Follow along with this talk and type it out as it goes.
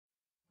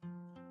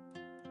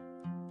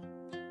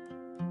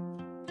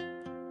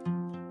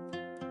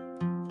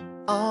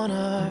On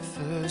our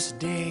first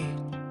date,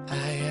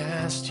 I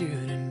asked you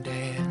to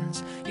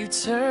dance. You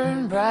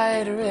turned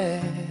bright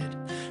red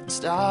and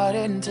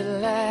started to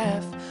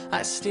laugh.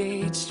 I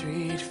stayed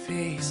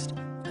straight-faced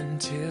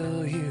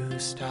until you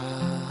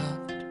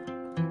stopped.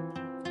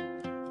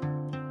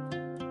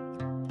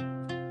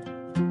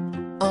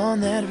 On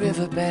that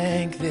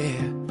riverbank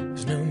there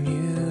was no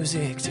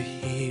music to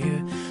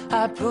hear.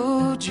 I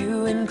pulled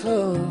you in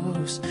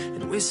close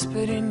and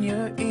whispered in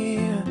your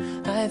ear,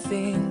 I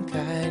think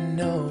I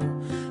know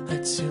a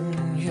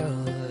tune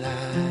you'll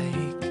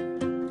like.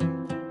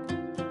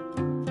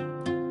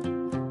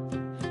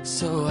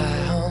 So I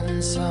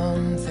hummed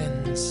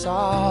something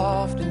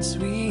soft and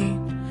sweet.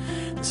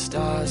 The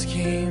stars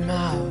came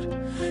out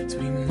as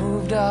we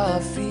moved our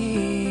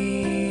feet.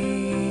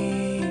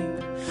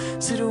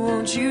 Said,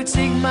 won't you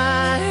take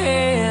my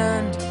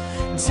hand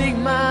and take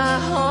my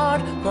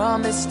heart?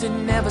 Promise to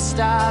never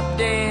stop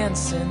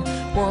dancing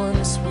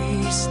once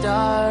we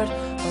start.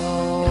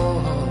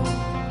 Oh,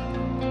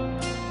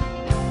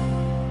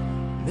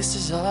 this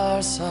is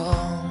our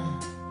song.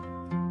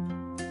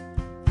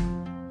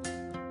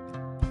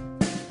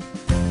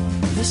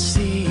 The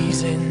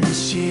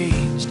seasons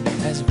changed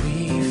as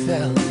we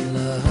fell in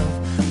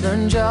love.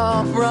 Learned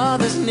your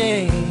brother's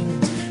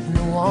names and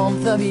the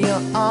warmth of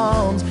your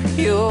arms.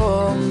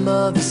 Your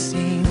mother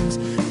seems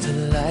to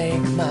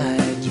like my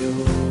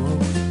joke.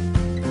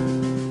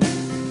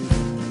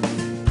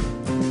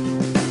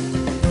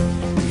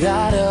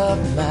 Got up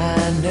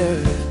my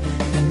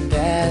nerve and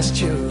asked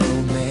your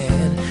old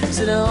man.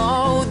 Said,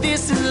 oh,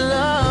 this is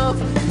love,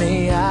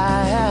 may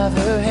I have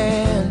her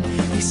hand?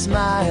 He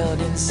smiled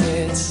and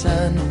said,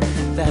 son,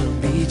 that'll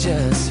be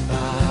just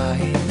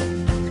fine.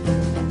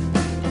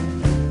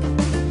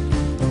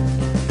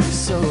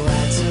 So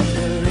I took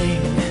the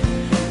ring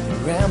and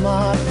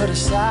Grandma put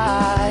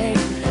aside,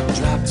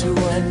 dropped to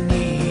one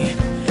knee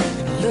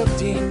and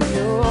looked in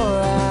your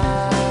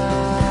eyes.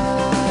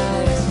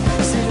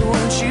 Said,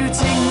 won't you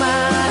take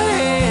my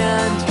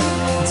hand,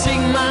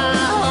 take my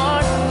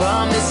heart?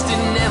 Promise to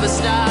never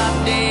stop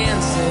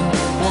dancing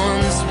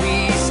once we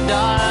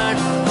start.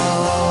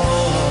 Oh,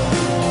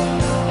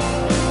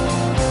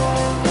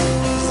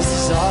 this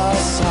is our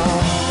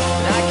song.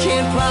 And I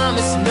can't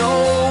promise no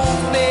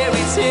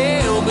fairy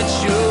tale, but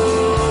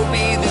you'll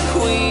be the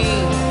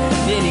queen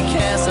in any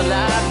castle I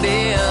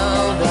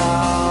build.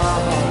 Oh,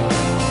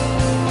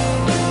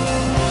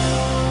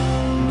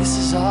 this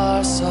is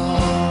our song.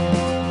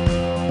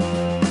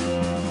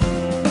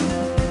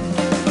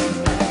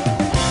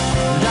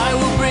 And I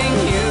will bring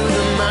you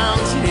the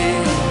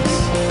mountains.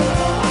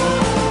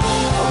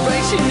 I'll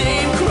write your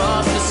name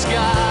across the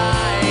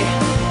sky.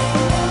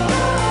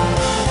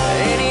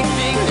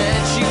 Anything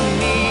that you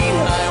need,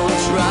 I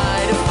will try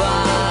to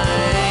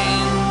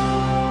find.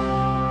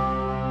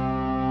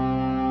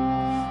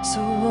 So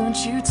won't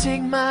you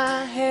take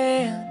my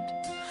hand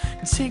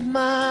and take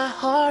my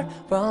heart?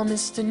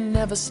 Promise to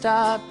never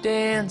stop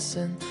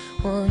dancing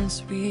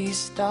once we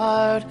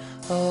start.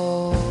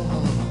 Oh,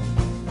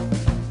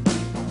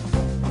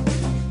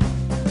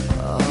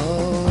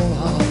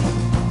 oh.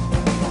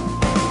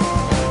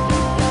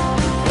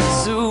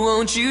 So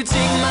won't you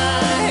take my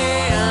hand?